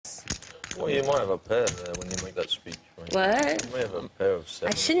Well, you might have a pair there when you make that speech. Right? What? You may have a pair of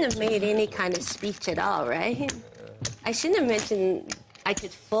 7. I shouldn't have made any kind of speech at all, right? I shouldn't have mentioned I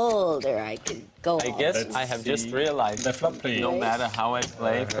could fold or I could go I guess I have just realized no matter how I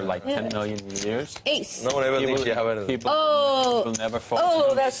play for like 10 million years, ace. No one ever thinks you have anything. people will never fold.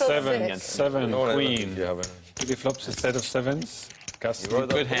 Oh, that's so Seven, sick. seven, No one ever queen. thinks you have anything. He flops a set of 7s. Gus, You wrote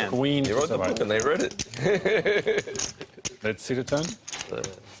Good that hand. book. queen You to wrote the book survive. and they read it. Let's see the turn. I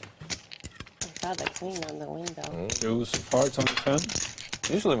saw the queen on the window. Deuce of hearts on the turn.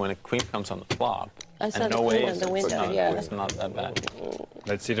 Usually when a queen comes on the flop, I saw and the no queen way on the window, yeah. it's not that bad.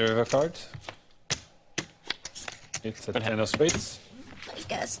 Let's see the river card. It's a 10 of spades. I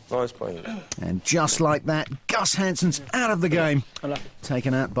guess. Nice playing. And just like that, Gus Hansen's out of the game.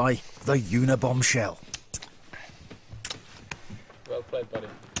 Taken out by the Unabomb shell. Well played, buddy.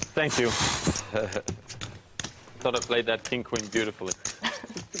 Thank you. Thought I played that king-queen beautifully.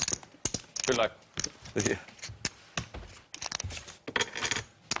 Good luck. Yeah.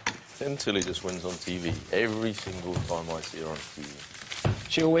 Then Tilly just wins on TV. Every single time I see her on TV.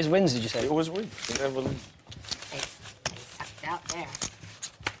 She always wins, did you say? She always wins. She never loses. I sucked out there.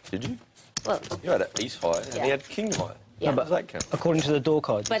 Did you? Well, You had an ace high and Yeah. he had king high. Yeah. How does that count? According to the door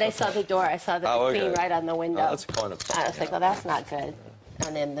card. but I saw the door. I saw the queen okay. right on the window. That's kind of I was like, well, that's not good.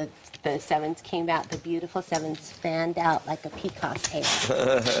 And then the sevens came out. The beautiful sevens fanned out like a peacock's hair.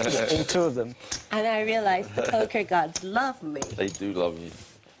 All two of them. And I realized the poker gods love me. They do love you.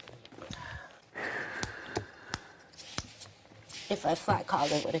 If I flat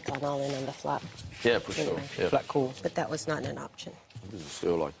called, I would have gone all in on the flop. Yeah, for sure. Anyway. Yeah. Flat call. But that was not an option. It doesn't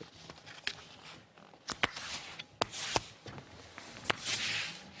feel like it.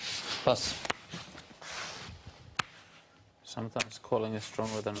 Plus, sometimes calling is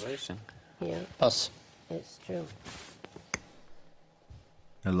stronger than racing. Yeah, Us. it's true.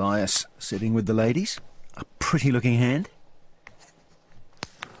 Elias sitting with the ladies. A pretty looking hand.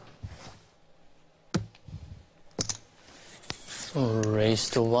 Raise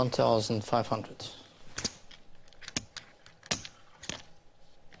to 1,500.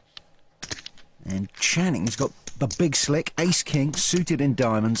 And Channing's got the big slick ace-king suited in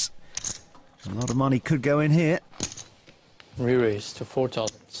diamonds. A lot of money could go in here. Re-raise to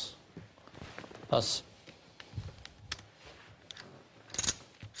 4,000. Us.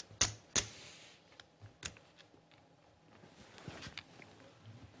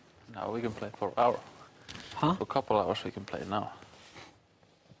 Now we can play for an hour. Huh? For a couple hours we can play now.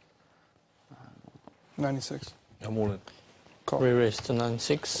 96. I'm all in. Re-raise to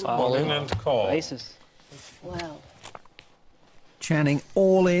 9,600. All All in in. and call. Aces. Wow. Channing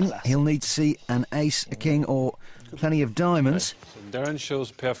all in. He'll need to see an ace, a king, or plenty of diamonds. So Darren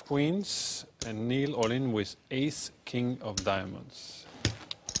shows pair of queens, and Neil all in with ace, king of diamonds.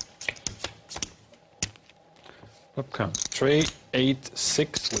 Flop count 3, 8,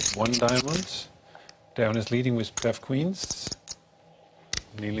 6 with 1 diamond. Darren is leading with pair of queens.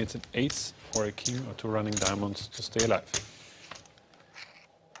 Neil needs an ace or a king or 2 running diamonds to stay alive.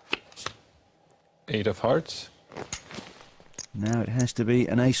 8 of hearts. Now it has to be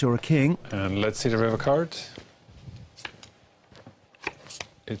an ace or a king. And let's see the river card.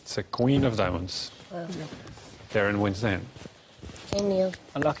 It's a queen of diamonds. Wow. Darren wins the hand. Hey, Neil.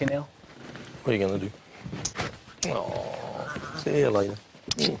 Unlucky, Neil. What are you going to do? See you later.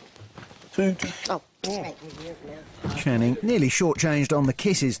 2. Oh, right. You're now. Channing nearly shortchanged on the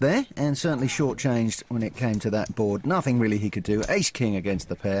kisses there, and certainly shortchanged when it came to that board. Nothing really he could do. Ace-king against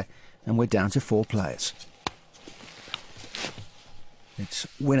the pair, and we're down to 4 players. It's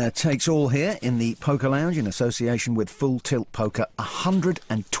winner takes all here in the Poker Lounge in association with Full Tilt Poker.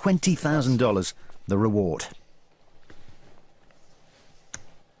 $120,000 the reward.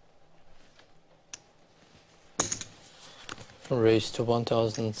 Raise to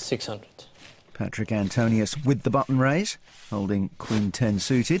 1,600. Patric Antonius with the button raise, holding Queen 10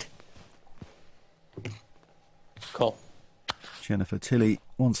 suited. Call. Jennifer Tilley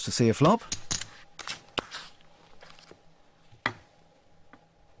wants to see a flop.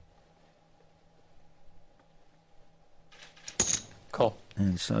 Call.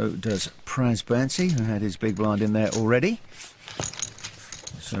 And so does Praz Bansi, who had his big blind in there already.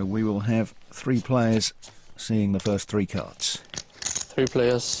 So we will have 3 players seeing the first 3 cards. 3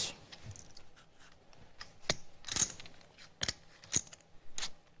 players.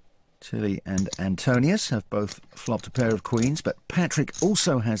 Tilly and Antonius have both flopped a pair of queens, but Patrick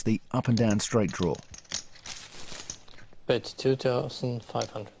also has the up and down straight draw. Bet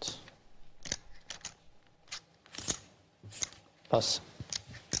 2,500. Pass.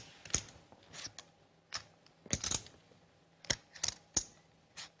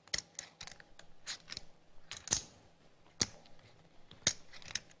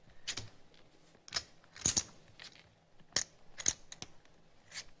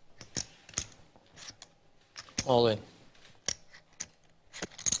 All in.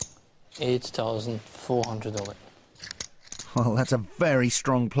 8,400 all in. Well, that's a very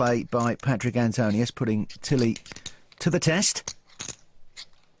strong play by Patric Antonius, putting Tilly to the test.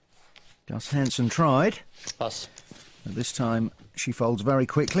 Gus Hansen tried, Pass. but this time she folds very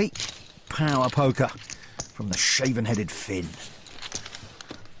quickly. Power poker from the shaven-headed Finn.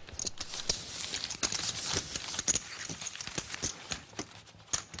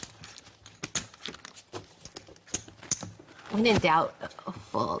 When in doubt,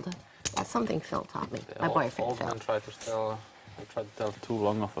 fold. That's something Phil taught me. My boyfriend Phil. Try to tell too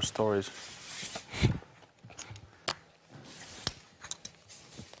long of a stories.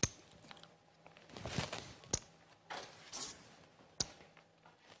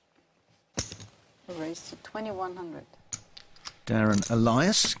 Raise to 2,100. Darren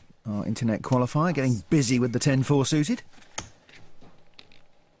Elias, our internet qualifier, getting busy with the 10-4 suited.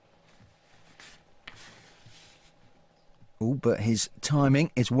 Oh, but his timing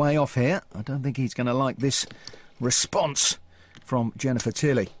is way off here. I don't think he's going to like this response from Jennifer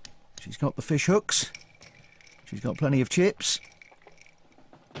Tilly. She's got the fish hooks. She's got plenty of chips.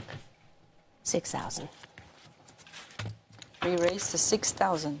 6,000. Re-raise to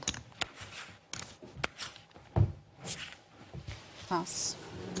 6,000. Pass.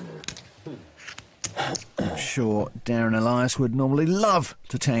 I'm sure Darren Elias would normally love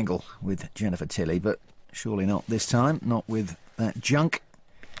to tangle with Jennifer Tilly, but surely not this time, not with that junk.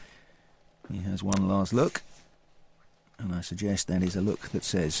 He has one last look, and I suggest that is a look that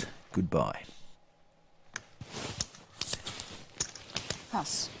says goodbye.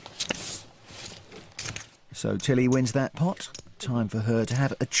 Pass. So Tilly wins that pot. Time for her to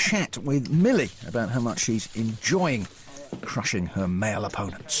have a chat with Millie about how much she's enjoying crushing her male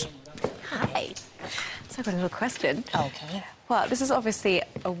opponents. Hi. So I've got a little question. Okay. Well, this is obviously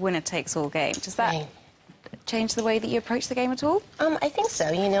a winner-takes-all game. Does that Right. change the way that you approach the game at all? I think so.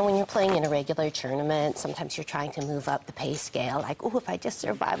 You know, when you're playing in a regular tournament, sometimes you're trying to move up the pay scale. Like, oh, if I just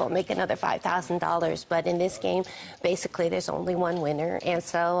survive, I'll make another $5,000. But in this game, basically, there's only one winner. And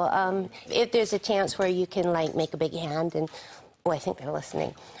so if there's a chance where you can, like, make a big hand and... Oh, I think they're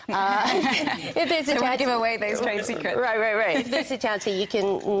listening. If there's a Don't chance... give away those trade secrets. Right. If there's a chance that you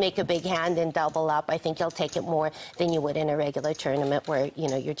can make a big hand and double up, I think you'll take it more than you would in a regular tournament where, you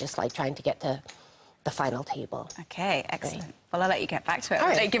know, you're just, like, trying to get to the final table. Okay, excellent. Right. Well, I'll let you get back to it. All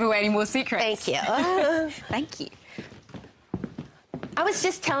right. Don't give away any more secrets. Thank you. Thank you. I was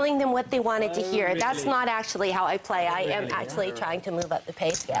just telling them what they wanted to hear. That's not actually how I play. I am actually trying to move up the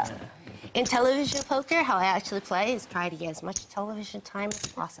pay scale. In television poker, how I actually play is try to get as much television time as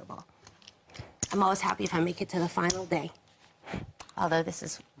possible. I'm always happy if I make it to the final day. Although this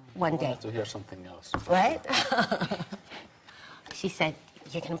is one day. To hear something else. Right? She said,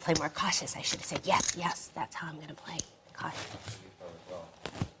 you're going to play more cautious. I should have said, yes, that's how I'm going to play. Cautious.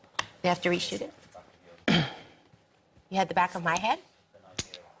 You have to reshoot it? You had the back of my head?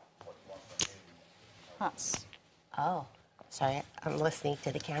 Pass. Oh, sorry. I'm listening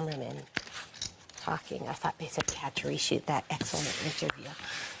to the cameraman talking. I thought they said we had to reshoot that excellent interview.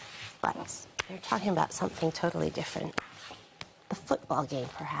 But they're talking about something totally different. The football game,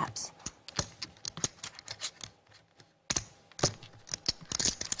 perhaps.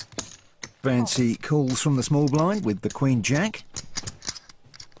 Bansi calls from the small blind with the Queen Jack.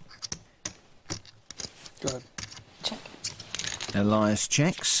 Go ahead. Check. Elias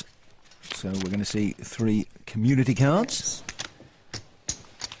checks. So we're going to see 3 community cards.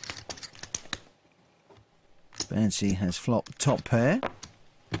 Bansi has flopped top pair.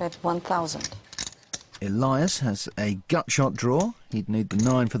 Bet 1,000. Elias has a gut shot draw. He'd need the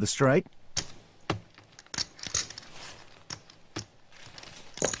 9 for the straight.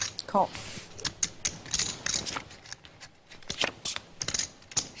 Call.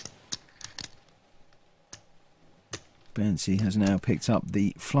 Bansi has now picked up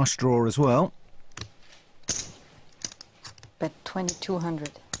the flush draw as well. Bet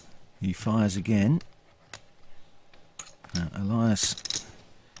 2,200. He fires again. Now, Elias,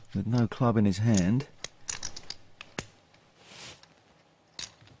 with no club in his hand,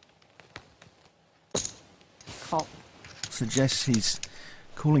 Call. suggests he's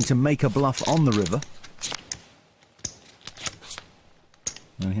calling to make a bluff on the river.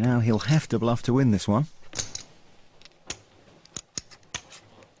 Well, now he'll have to bluff to win this one.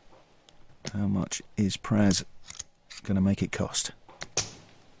 How much is Praz going to make it cost?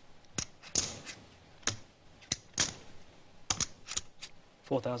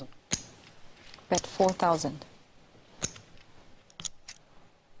 $4,000. Bet 4,000.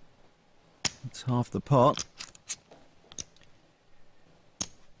 It's half the pot.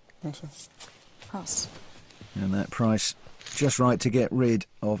 Yes, sir. Pass. And that price just right to get rid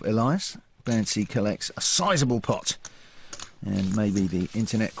of Elias. Bansi collects a sizable pot. And maybe the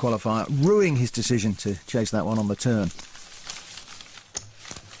internet qualifier ruining his decision to chase that one on the turn.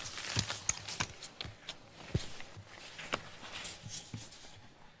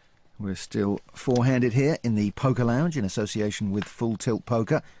 We're still four-handed here in the Poker Lounge in association with Full Tilt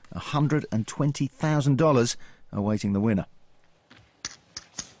Poker. $120,000 awaiting the winner.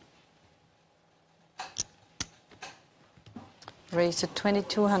 Raise to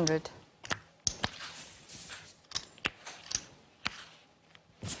 2,200.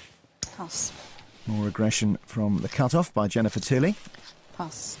 Pass. More aggression from the cut-off by Jennifer Tilley.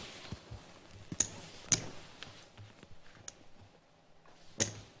 Pass.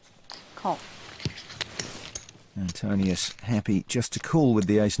 Call. Antonius happy just to call with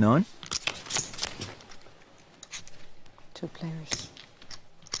the ace-9. 2 players.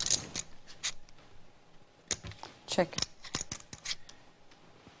 Check.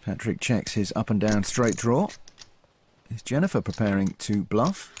 Patric checks his up and down straight draw. Is Jennifer preparing to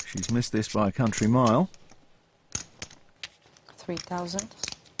bluff? She's missed this by a country mile. 3,000.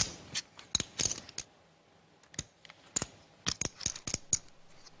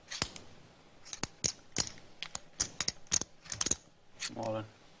 All in.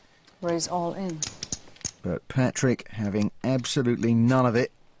 Raise all in. But Patric having absolutely none of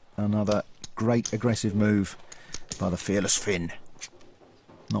it. Another great aggressive move by the fearless Finn.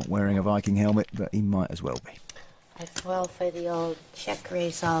 Not wearing a Viking helmet, but he might as well be. As well for the old check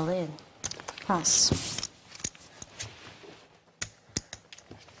raise all in. Pass.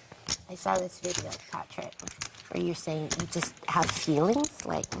 I saw this video, Patric, where you're saying you just have feelings,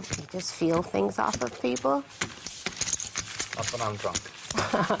 like you just feel things off of people. That's when I'm drunk.